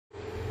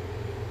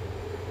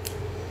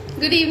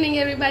Good evening,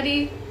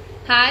 everybody.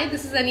 Hi,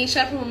 this is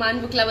Anisha from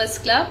Oman Book Lovers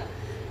Club,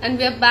 and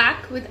we are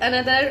back with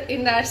another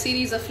in our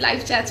series of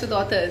live chats with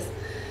authors.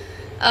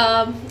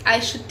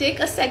 I should take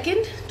a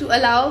second to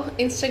allow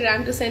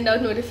Instagram to send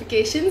out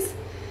notifications.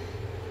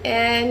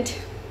 And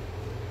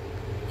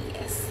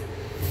yes.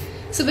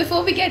 So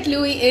before we get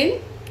Louis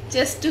in,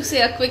 just to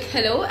say a quick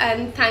hello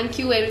and thank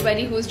you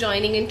everybody who's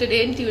joining in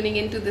today and tuning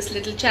into this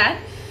little chat.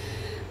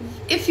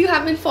 If you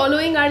have been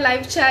following our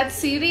live chat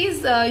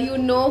series, you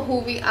know who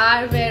we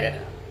are,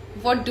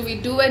 what do we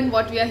do, and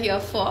what we are here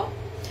for.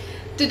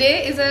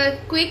 Today is a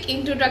quick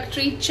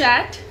introductory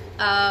chat,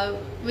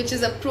 which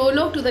is a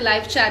prologue to the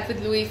live chat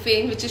with Louise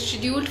Fein, which is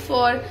scheduled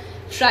for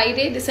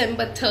Friday,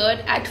 December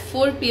 3rd at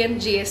 4 p.m.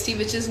 GST,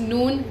 which is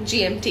noon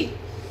GMT.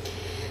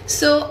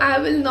 So I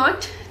will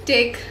not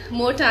take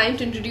more time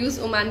to introduce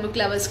Oman Book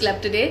Lovers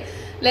Club today.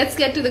 Let's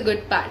get to the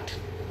good part.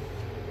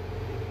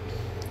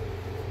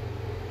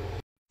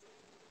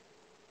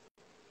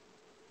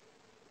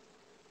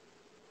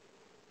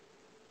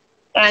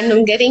 And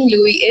I'm getting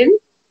Louis in.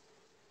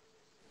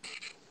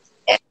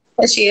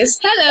 There she is.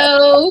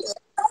 Hello.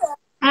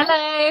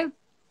 Hello.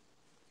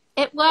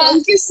 It worked.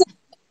 Thank you so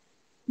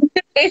much.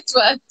 It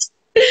worked.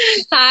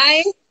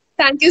 Hi.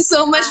 Thank you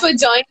so much for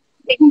joining,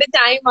 taking the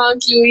time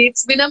out, Louis.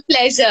 It's been a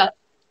pleasure.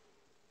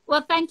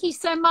 Well, thank you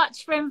so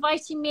much for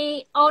inviting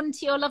me on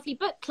to your lovely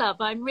book club.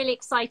 I'm really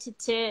excited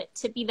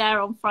to be there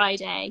on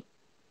Friday.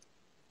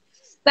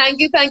 Thank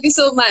you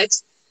so much.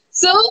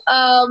 So,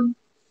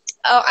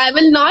 I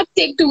will not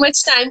take too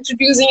much time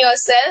introducing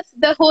yourself.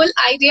 The whole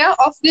idea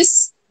of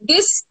this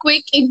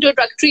quick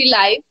introductory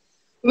live,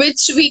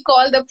 which we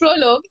call the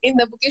prologue in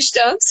the bookish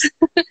terms,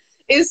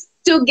 is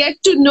to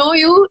get to know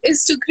you,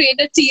 is to create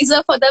a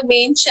teaser for the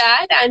main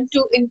chat and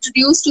to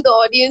introduce to the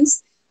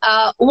audience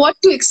what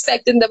to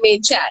expect in the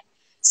main chat.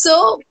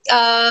 So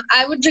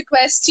I would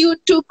request you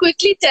to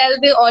quickly tell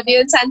the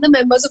audience and the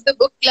members of the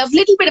book club a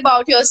little bit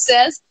about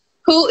yourself.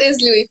 Who is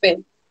Louise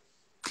Fein?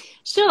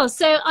 Sure.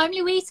 So I'm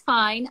Louise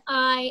Fein.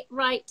 I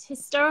write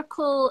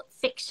historical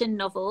fiction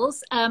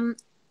novels.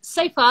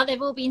 So far,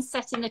 they've all been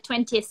set in the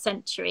 20th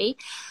century,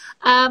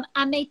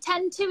 and they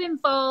tend to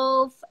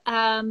involve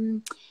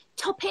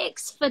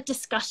topics for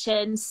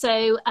discussion.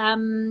 So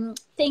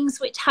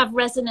things which have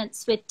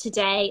resonance with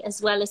today,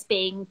 as well as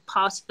being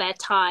part of their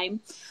time.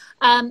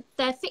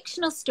 They're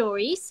fictional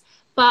stories,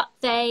 but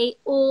they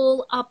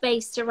all are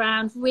based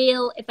around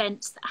real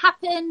events that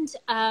happened.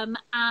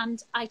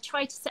 And I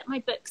try to set my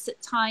books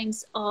at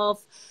times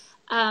of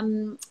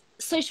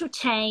social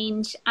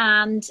change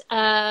and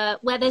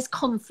where there's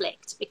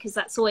conflict, because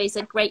that's always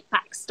a great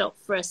backstop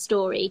for a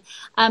story.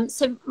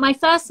 So my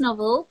first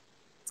novel,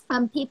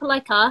 People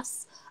Like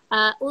Us,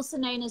 also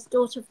known as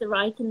Daughter of the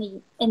Reich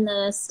in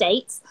the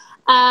States,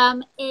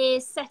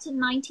 is set in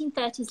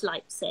 1930s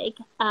Leipzig,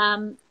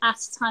 at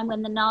a time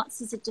when the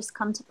Nazis had just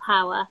come to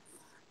power.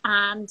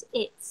 And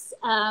it's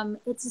a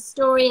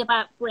story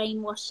about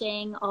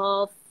brainwashing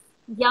of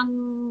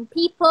young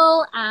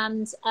people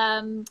and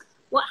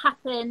what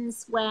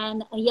happens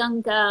when a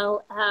young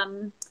girl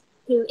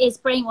who is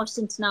brainwashed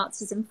into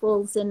Nazism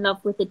falls in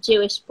love with a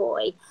Jewish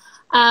boy.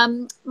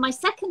 My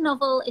second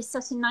novel is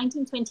set in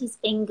 1920s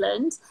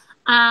England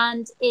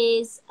and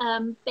is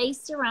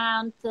based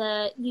around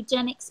the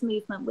eugenics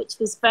movement, which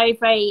was very,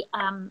 very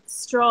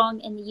strong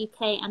in the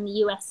UK and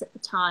the US at the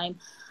time.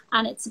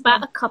 And it's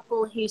about a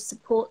couple who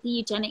support the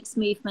eugenics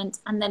movement,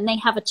 and then they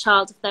have a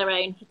child of their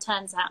own who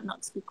turns out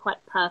not to be quite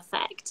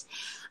perfect.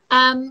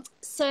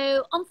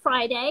 So on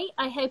Friday,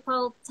 I hope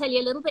I'll tell you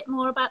a little bit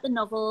more about the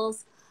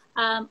novels,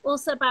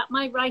 also about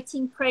my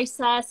writing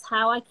process,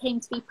 how I came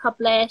to be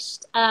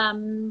published,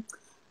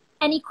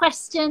 any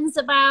questions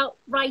about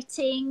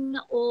writing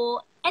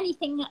or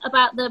anything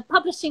about the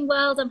publishing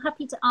world. I'm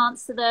happy to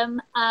answer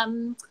them.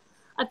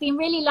 I've been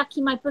really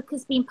lucky. My book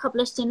has been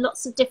published in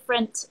lots of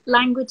different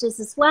languages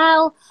as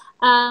well.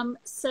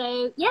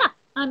 So yeah,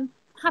 I'm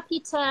happy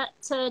to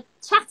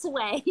chat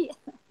away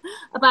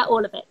about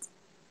all of it.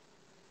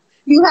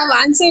 You have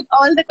answered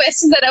all the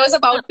questions that I was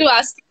about to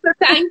ask you, so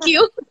thank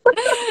you.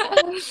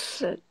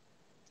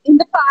 In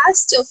the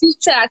past few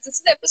chats, this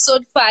is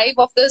episode 5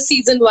 of the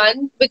season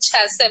 1, which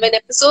has 7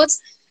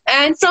 episodes.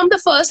 And from the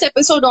first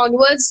episode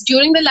onwards,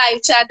 during the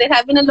live chat, there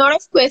have been a lot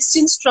of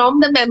questions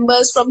from the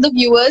members, from the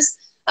viewers,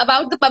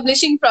 about the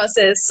publishing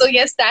process. So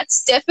yes,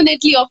 that's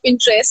definitely of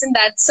interest, and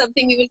that's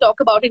something we will talk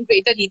about in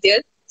greater detail.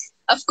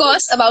 Of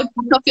course, about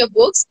one of your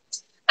books.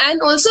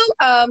 And also,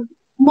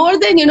 more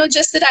than,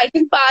 just the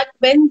writing part,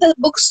 when the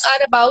books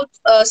are about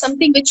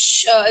something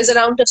which is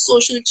around a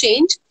social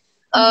change,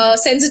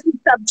 sensitive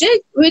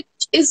subject, which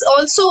is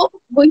also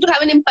going to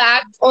have an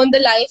impact on the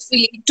life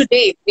we lead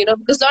today,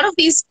 because a lot of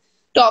these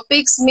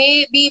topics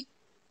may be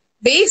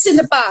based in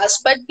the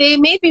past, but they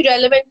may be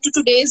relevant to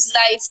today's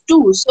life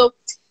too. So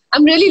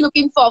I'm really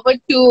looking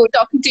forward to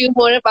talking to you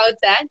more about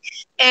that.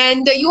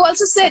 And you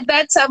also said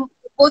that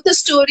both the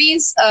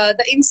stories,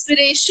 the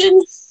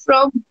inspiration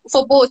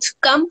for both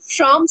come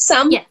from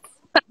some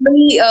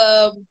family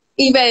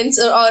events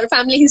or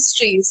family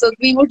history. So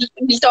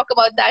we'll talk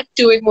about that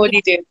too in more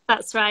detail.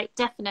 That's right,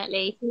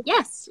 definitely.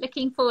 Yes,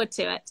 looking forward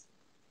to it.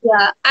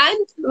 Yeah,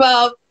 and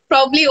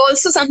probably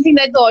also something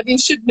that the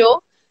audience should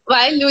know.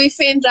 While Louise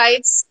Fein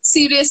writes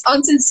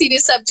on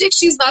serious subjects,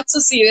 she's not so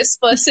serious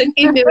person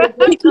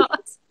individually.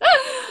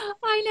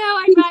 I know,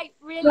 I write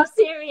really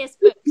serious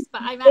books,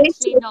 but I'm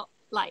actually not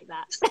like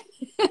that.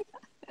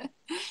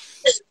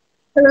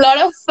 A lot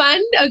of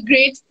fun, a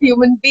great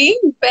human being,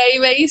 very,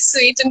 very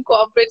sweet and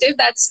cooperative.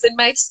 That's been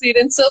my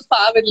experience so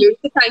far with you.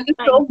 So thank you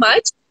so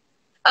much.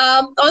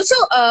 Also,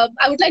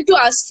 I would like to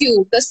ask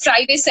you, this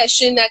Friday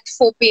session at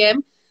 4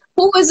 p.m.,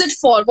 who is it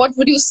for? What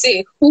would you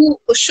say? Who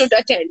should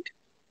attend?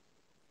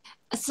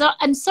 So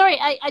I'm sorry,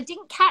 I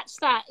didn't catch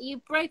that. You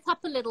broke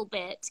up a little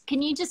bit.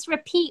 Can you just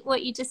repeat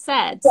what you just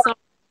said? Yeah.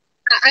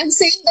 I'm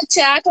saying the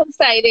chat on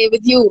Friday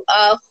with you.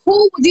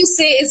 Who would you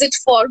say is it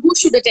for? Who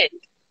should attend?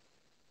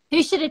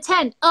 Who should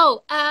attend?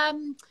 Oh,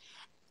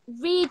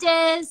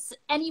 readers,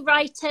 any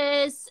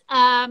writers,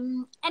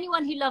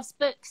 anyone who loves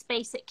books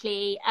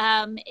basically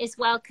is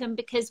welcome,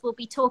 because we'll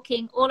be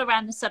talking all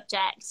around the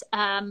subject,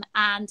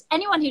 and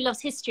anyone who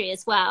loves history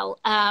as well,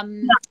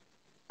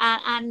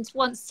 and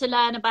wants to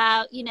learn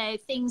about, you know,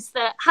 things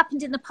that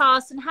happened in the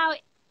past and how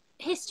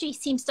history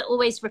seems to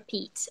always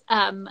repeat,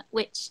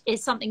 which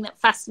is something that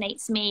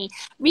fascinates me.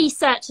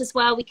 Research as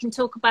well, we can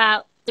talk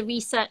about the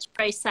research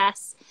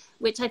process,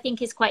 which I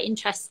think is quite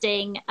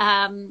interesting.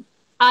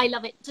 I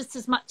love it just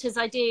as much as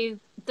I do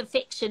the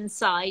fiction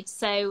side.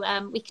 So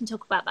we can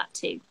talk about that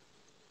too.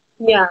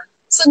 Yeah.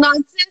 So not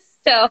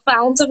just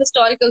fans of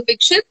historical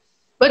fiction,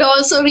 but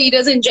also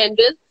readers in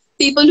general,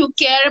 people who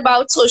care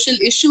about social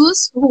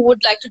issues, who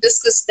would like to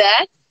discuss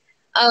that,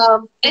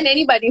 and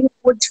anybody who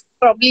would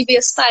probably be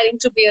aspiring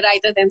to be a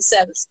writer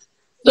themselves.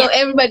 So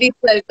everybody is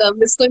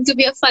welcome. It's going to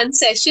be a fun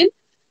session.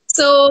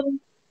 So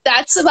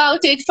that's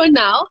about it for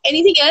now.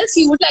 Anything else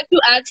you would like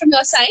to add from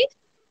your side?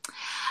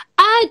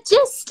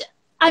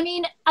 I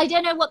mean, I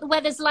don't know what the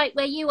weather's like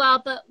where you are,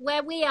 but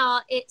where we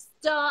are, it's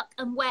dark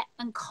and wet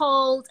and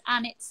cold,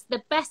 and it's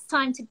the best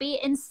time to be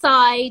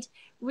inside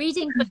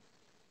reading books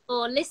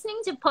or listening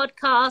to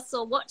podcasts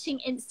or watching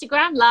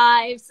Instagram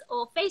lives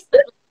or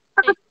Facebook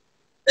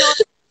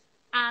lives,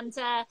 and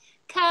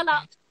curl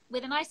up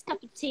with a nice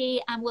cup of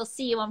tea, and we'll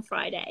see you on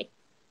Friday.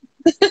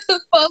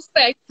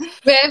 Perfect.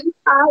 Where we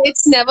are,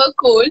 it's never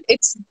cold.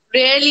 It's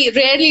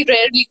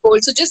rarely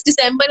cold. So just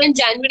December and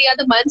January are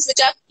the months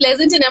which are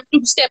pleasant enough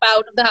to step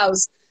out of the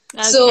house.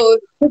 Okay. So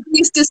at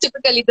least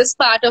typically this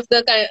part of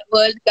the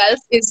world, Gulf,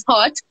 is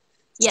hot.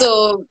 Yeah.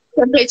 So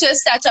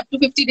temperatures touch up to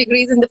 50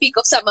 degrees in the peak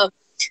of summer.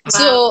 Wow.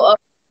 So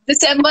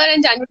December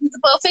and January is the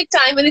perfect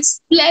time, and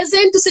it's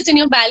pleasant to sit in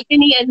your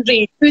balcony and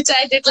read, which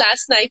I did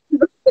last night.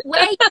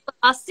 Where you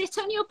are, sit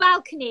on your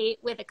balcony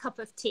with a cup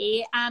of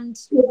tea, and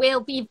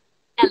we'll be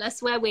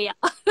jealous where we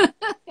are.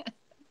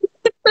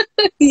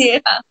 Yeah.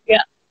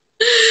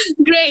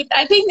 Great.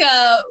 I think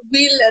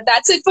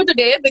that's it for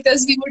today,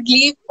 because we would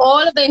leave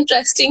all of the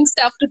interesting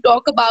stuff to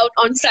talk about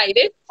on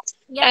Friday.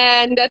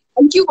 Yeah. And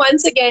thank you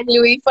once again,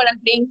 Louise, for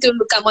agreeing to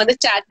come on the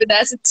chat with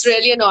us. It's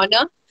really an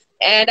honor.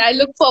 And I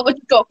look forward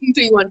to talking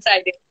to you on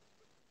Friday.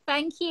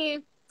 Thank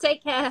you.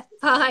 Take care.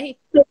 Bye.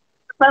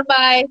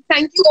 Bye-bye.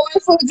 Thank you all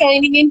for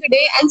joining in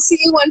today, and see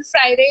you on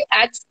Friday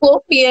at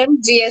 4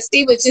 p.m.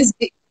 GST, which is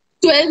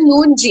 12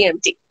 noon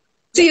GMT.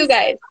 See you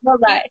guys.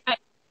 Bye-bye.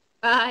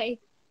 Bye.